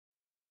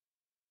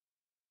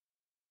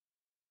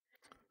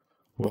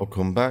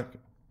Welcome back.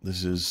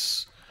 This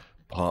is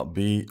part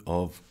B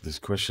of this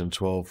question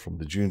 12 from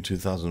the June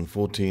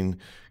 2014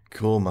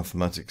 Core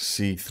Mathematics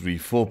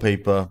C34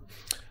 paper.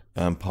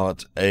 And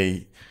part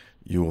A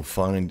you will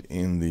find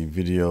in the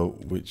video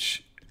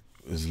which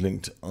is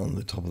linked on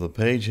the top of the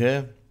page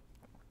here.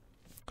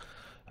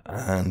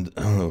 And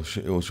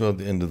it will show at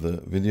the end of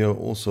the video.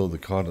 Also, the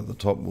card at the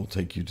top will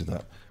take you to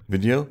that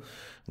video.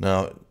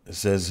 Now, it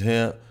says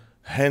here,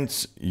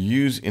 hence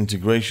use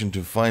integration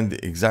to find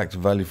the exact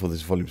value for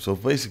this volume. So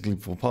basically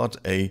for part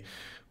A,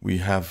 we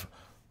have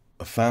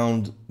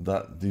found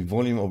that the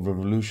volume of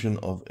revolution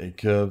of a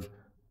curve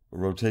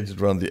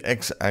rotated around the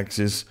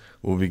x-axis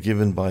will be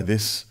given by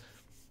this,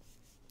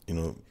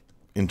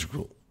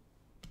 integral,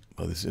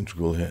 by this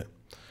integral here.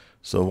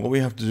 So what we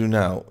have to do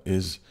now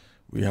is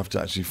we have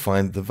to actually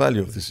find the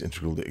value of this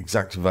integral, the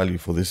exact value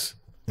for this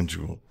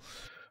integral.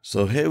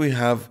 So here we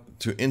have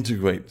to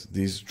integrate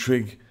these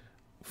trig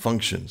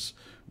functions,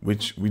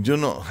 which we do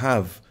not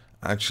have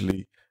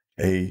actually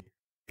an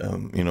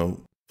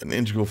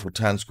integral for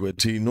tan squared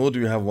t, nor do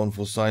we have one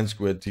for sine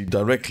squared t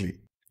directly.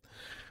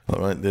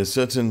 All right, there's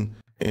certain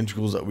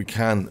integrals that we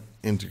can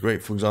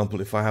integrate. For example,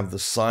 if I have the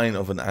sine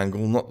of an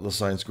angle, not the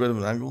sine squared of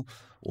an angle,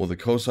 or the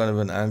cosine of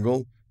an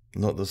angle,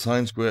 not the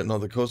sine squared,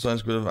 not the cosine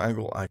squared of an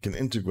angle, I can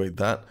integrate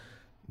that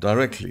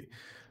directly.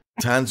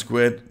 Tan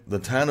squared, the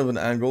tan of an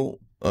angle,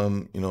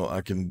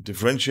 I can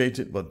differentiate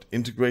it, but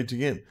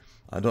integrating it,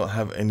 I don't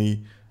have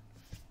any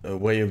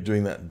way of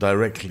doing that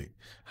directly.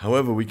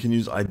 However, we can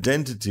use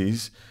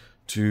identities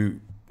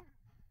to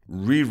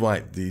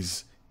rewrite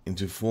these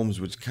into forms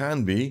which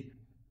can be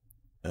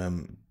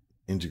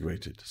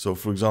integrated. So,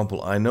 for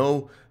example, I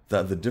know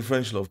that the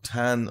differential of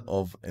tan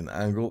of an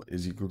angle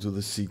is equal to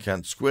the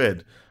secant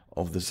squared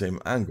of the same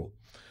angle.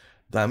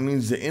 That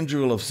means the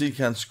integral of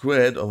secant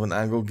squared of an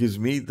angle gives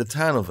me the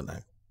tan of an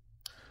angle.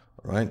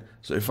 All right?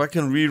 So if I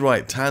can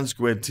rewrite tan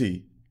squared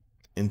t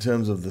in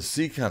terms of the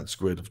secant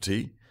squared of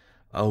t,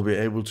 I'll be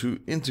able to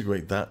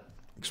integrate that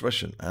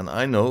expression. And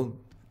I know,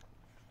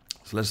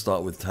 so let's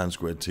start with tan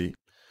squared t.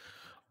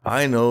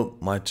 I know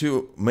my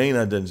two main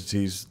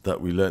identities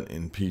that we learned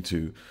in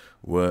P2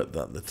 were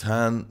that the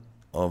tan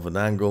of an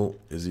angle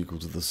is equal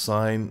to the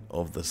sine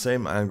of the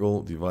same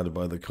angle divided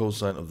by the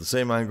cosine of the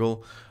same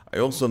angle. I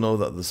also know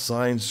that the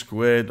sine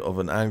squared of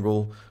an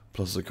angle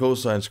plus the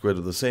cosine squared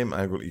of the same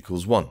angle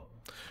equals 1.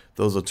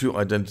 Those are two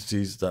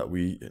identities that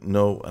we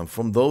know, and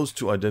from those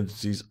two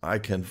identities I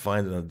can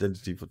find an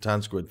identity for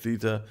tan squared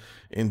theta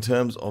in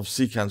terms of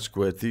secant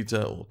squared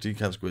theta or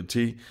tcant squared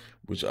t,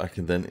 which I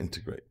can then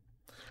integrate.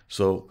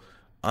 So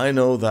I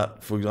know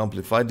that, for example,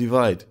 if I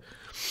divide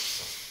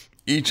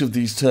each of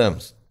these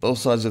terms, both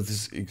sides of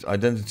this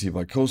identity,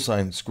 by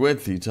cosine squared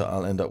theta,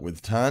 I'll end up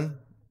with tan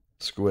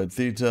squared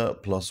theta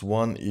plus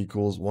 1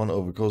 equals 1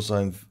 over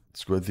cosine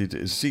squared theta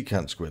is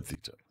secant squared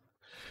theta.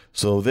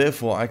 So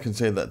therefore I can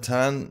say that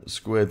tan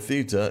squared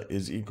theta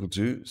is equal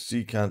to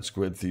secant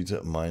squared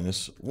theta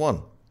minus 1.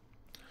 All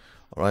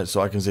right,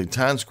 so I can say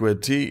tan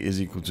squared t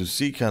is equal to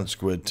secant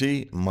squared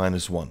t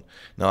minus 1.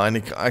 Now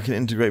I can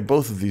integrate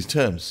both of these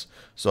terms.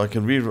 So I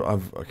can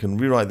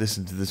rewrite this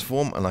into this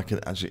form, and I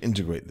can actually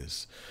integrate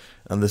this.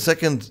 And the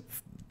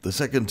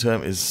second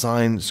term is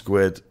sine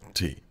squared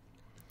t.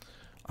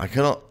 I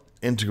cannot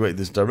integrate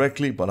this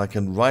directly, but I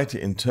can write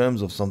it in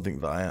terms of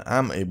something that I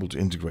am able to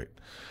integrate.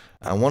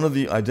 And one of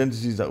the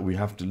identities that we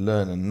have to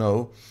learn and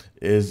know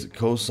is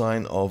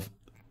cosine of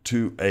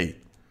 2a.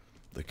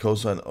 The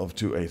cosine of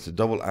 2a. It's a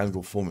double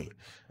angle formula.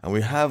 And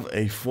we have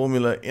a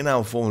formula in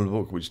our formula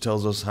book which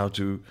tells us how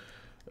to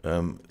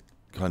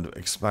kind of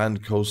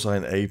expand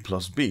cosine a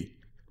plus b.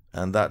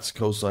 And that's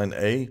cosine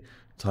a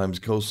times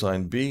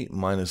cosine b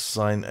minus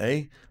sine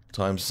a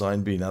times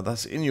sine b. Now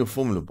that's in your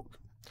formula book.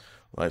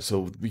 Right,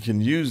 so we can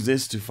use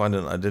this to find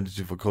an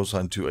identity for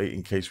cosine 2a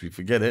in case we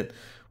forget it,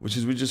 which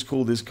is we just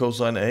call this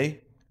cosine a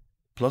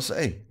plus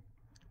a.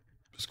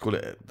 Just call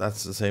it,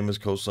 that's the same as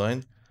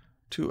cosine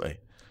 2a.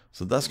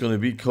 So that's going to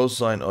be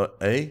cosine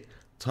a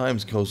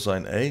times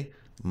cosine a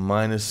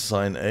minus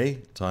sine a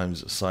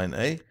times sine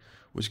a,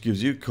 which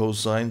gives you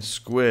cosine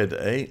squared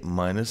a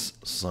minus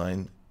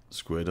sine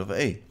squared of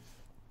a.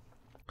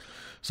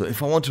 So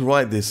if I want to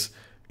write this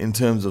in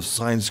terms of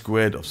sine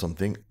squared of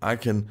something, I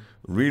can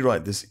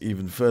rewrite this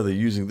even further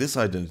using this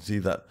identity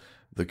that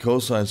the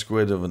cosine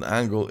squared of an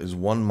angle is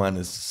 1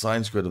 minus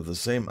sine squared of the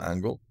same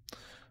angle.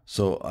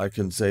 So I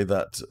can say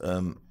that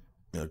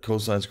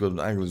cosine squared of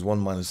an angle is 1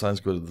 minus sine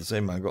squared of the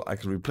same angle. I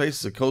can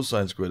replace the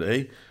cosine squared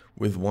a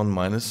with 1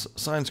 minus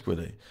sine squared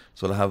a.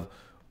 So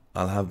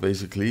I'll have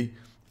basically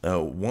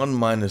 1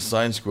 minus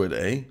sine squared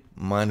a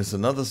minus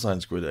another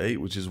sine squared a,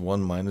 which is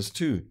 1 minus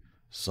 2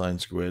 sine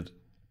squared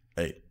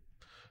a.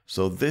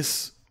 So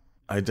this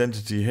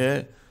identity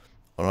here,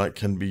 all right,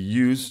 can be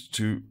used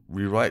to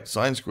rewrite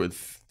sine squared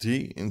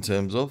t in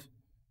terms of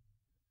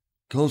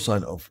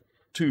cosine of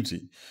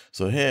 2t.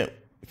 So here,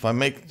 if I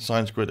make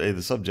sine squared a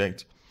the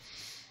subject,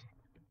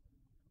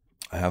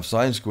 I have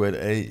sine squared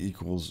a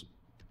equals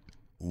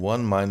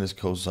 1 minus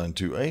cosine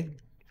 2a.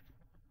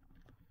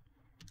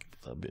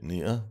 A bit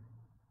neater.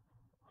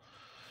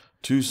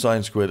 2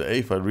 sine squared a,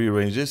 if I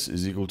rearrange this,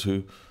 is equal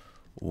to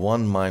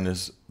 1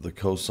 minus the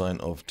cosine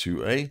of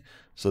 2a.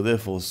 So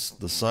therefore,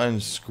 the sine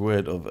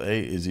squared of a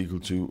is equal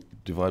to,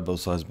 divide both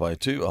sides by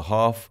 2, a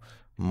half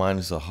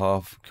minus a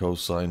half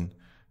cosine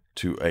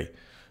 2a.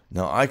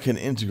 Now I can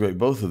integrate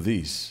both of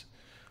these.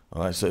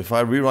 All right, so if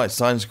I rewrite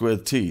sine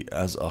squared t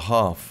as a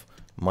half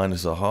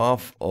minus a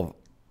half of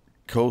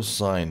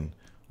cosine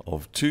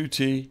of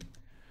 2t,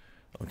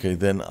 okay,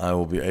 then I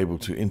will be able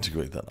to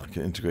integrate that. I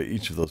can integrate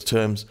each of those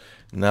terms.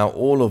 Now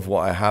all of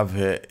what I have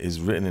here is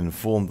written in a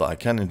form that I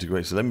can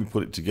integrate. So let me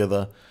put it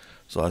together.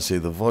 So I say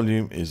the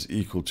volume is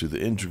equal to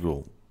the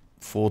integral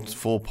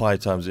 4 pi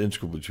times the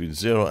integral between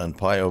 0 and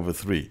pi over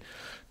 3.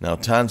 Now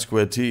tan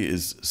squared t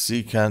is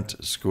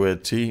secant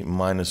squared t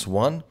minus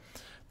 1.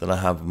 Then I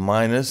have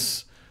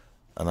minus,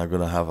 and I'm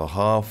going to have a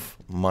half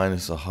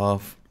minus a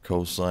half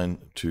cosine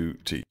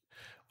 2t.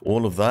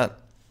 All of that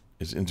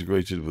is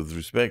integrated with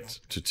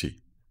respect to t.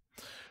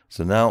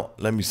 So now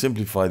let me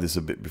simplify this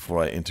a bit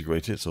before I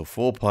integrate it. So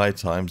 4 pi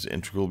times the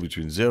integral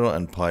between 0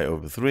 and pi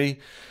over 3.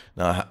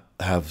 Now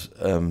I have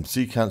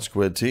secant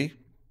squared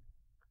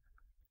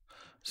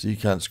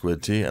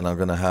t, and I'm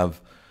going to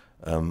have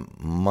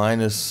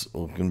minus,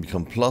 or going to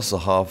become plus a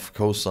half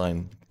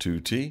cosine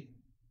 2t.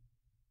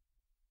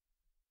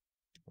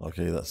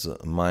 Okay, that's a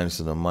minus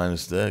and a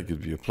minus there, it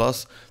gives you a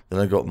plus. Then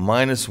I got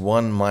minus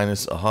 1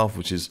 minus a half,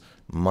 which is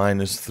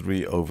minus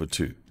 3 over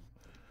 2.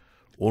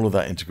 All of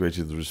that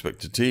integrated with respect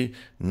to t.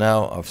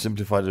 Now I've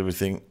simplified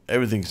everything.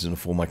 Everything is in a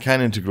form I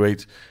can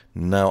integrate.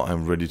 Now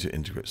I'm ready to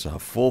integrate. So I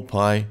have 4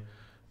 pi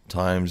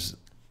times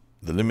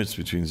the limits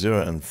between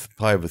 0 and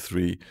pi over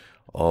 3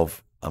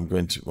 of, I'm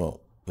going to,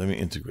 well, let me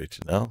integrate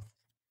it now.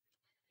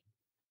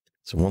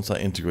 So once I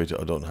integrate it,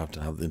 I don't have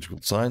to have the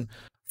integral sign.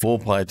 4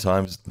 pi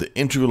times the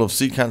integral of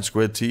secant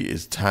squared t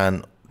is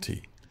tan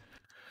t.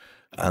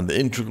 And the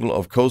integral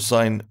of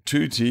cosine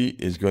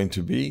 2t is going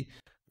to be,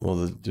 well,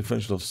 the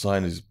differential of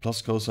sine is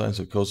plus cosine,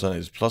 so cosine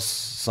is plus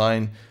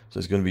sine. So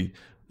it's going to be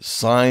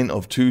sine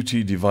of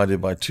 2t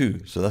divided by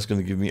 2. So that's going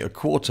to give me a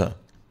quarter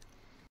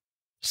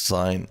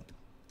sine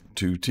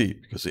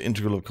 2t, because the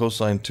integral of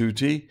cosine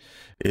 2t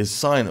is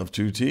sine of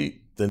 2t,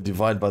 then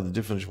divide by the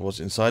differential what's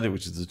inside it,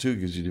 which is the 2,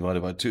 gives you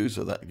divided by 2.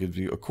 So that gives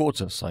you a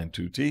quarter sine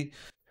 2t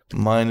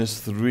minus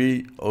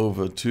 3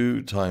 over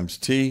 2 times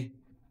t.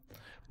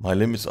 My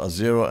limits are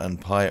 0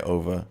 and pi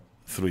over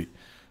 3.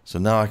 So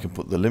now I can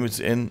put the limits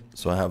in.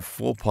 So I have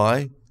 4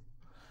 pi.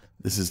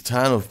 This is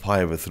tan of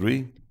pi over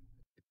 3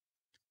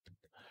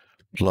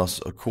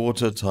 plus a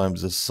quarter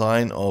times the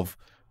sine of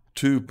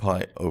 2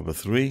 pi over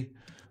 3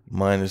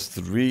 minus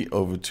 3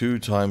 over 2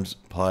 times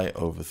pi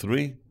over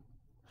 3.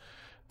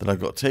 Then I've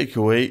got take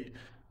away.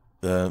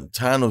 The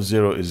tan of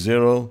 0 is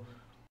 0.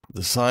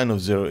 The sine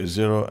of 0 is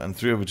 0. And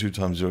 3 over 2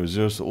 times 0 is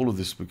 0. So all of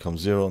this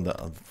becomes 0 on that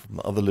from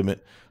the other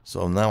limit.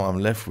 So now I'm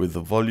left with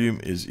the volume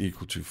is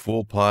equal to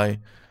 4 pi.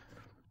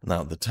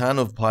 Now the tan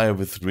of pi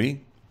over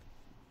 3.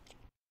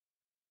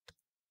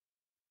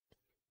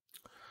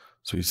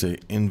 So we say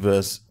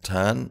inverse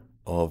tan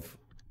of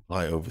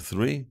pi over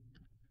 3.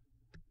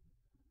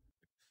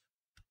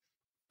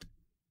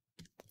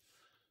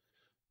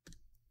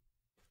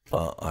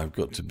 I've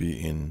got to be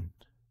in,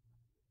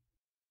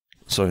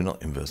 sorry,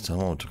 not inverse tan,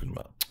 what am I talking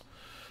about?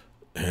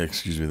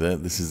 Excuse me there,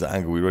 this is the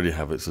angle, we already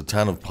have it. So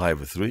tan of pi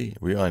over 3,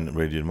 we are in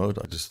radian mode,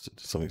 I just did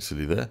something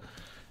silly there.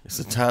 It's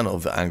the tan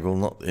of the angle,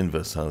 not the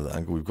inverse tan of the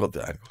angle. We've got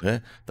the angle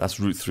here. That's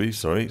root 3,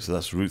 sorry. So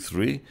that's root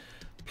 3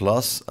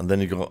 plus, and then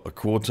you got a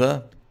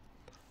quarter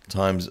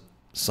times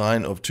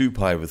sine of 2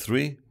 pi over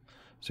 3.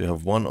 So you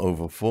have 1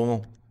 over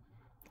 4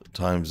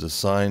 times the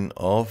sine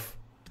of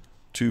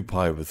 2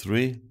 pi over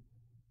 3,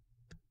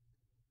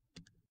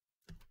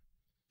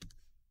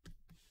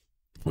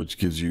 which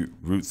gives you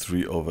root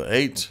 3 over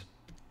 8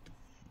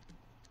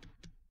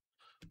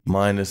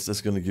 minus,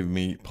 that's going to give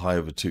me pi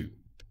over 2.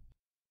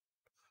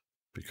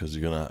 Because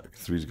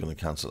 3 is going to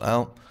cancel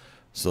out.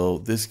 So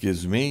this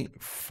gives me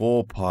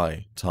 4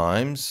 pi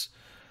times,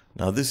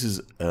 now this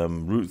is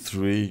root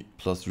 3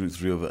 plus root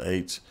 3 over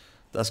 8.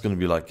 That's going to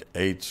be like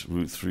 8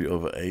 root 3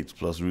 over 8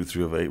 plus root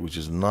 3 over 8, which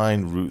is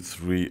 9 root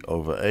 3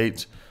 over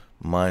 8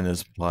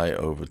 minus pi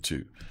over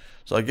 2.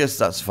 So I guess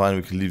that's fine.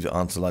 We can leave the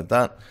answer like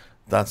that.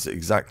 That's the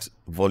exact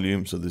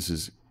volume. So this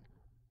is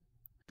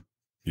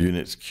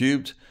units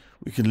cubed.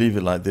 We can leave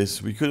it like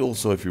this. We could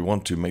also, if we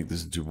want to, make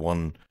this into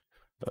one,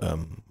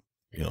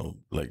 you know,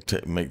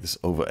 like make this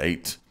over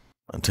 8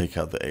 and take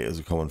out the 8 as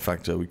a common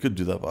factor. We could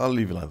do that, but I'll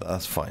leave it like that.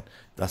 That's fine.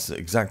 That's the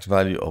exact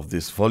value of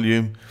this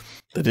volume.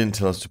 They didn't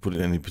tell us to put it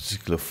in any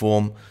particular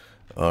form,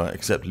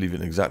 except leave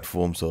it in exact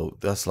form. So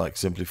that's like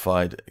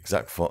simplified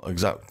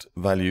exact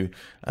value.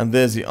 And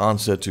there's the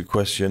answer to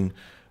question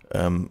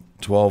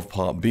 12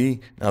 part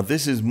B. Now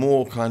this is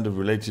more kind of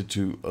related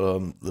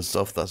to the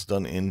stuff that's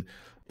done in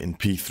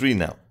P3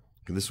 now.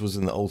 This was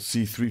in the old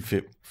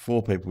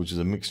C34 paper, which is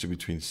a mixture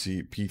between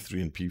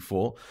P3 and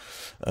P4.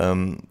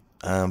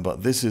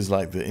 But this is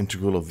like the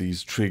integral of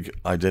these trig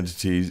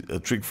identities,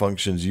 trig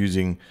functions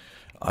using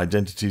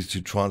identities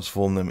to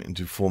transform them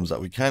into forms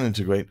that we can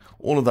integrate.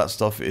 All of that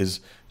stuff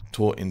is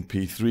taught in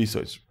P3, so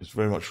it's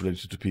very much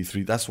related to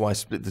P3. That's why I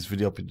split this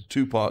video up into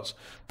two parts.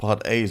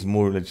 Part A is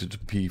more related to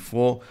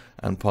P4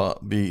 and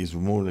part B is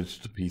more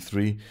related to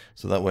P3,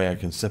 so that way I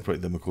can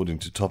separate them according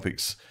to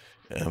topics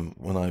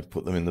when I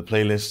put them in the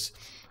playlists.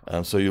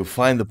 So you'll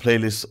find the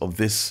playlist of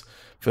this.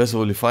 First of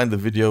all, you find the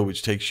video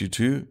which takes you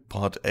to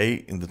part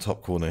A in the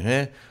top corner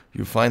here.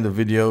 You find the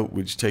video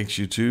which takes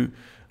you to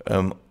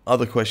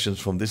other questions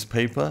from this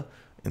paper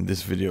in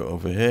this video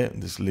over here,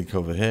 this link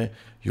over here.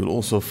 You'll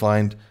also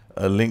find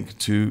a link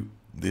to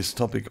this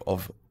topic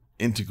of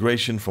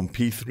integration from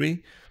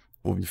P3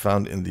 will be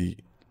found in the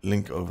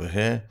link over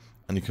here,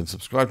 and you can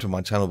subscribe to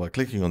my channel by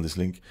clicking on this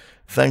link.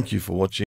 Thank you for watching.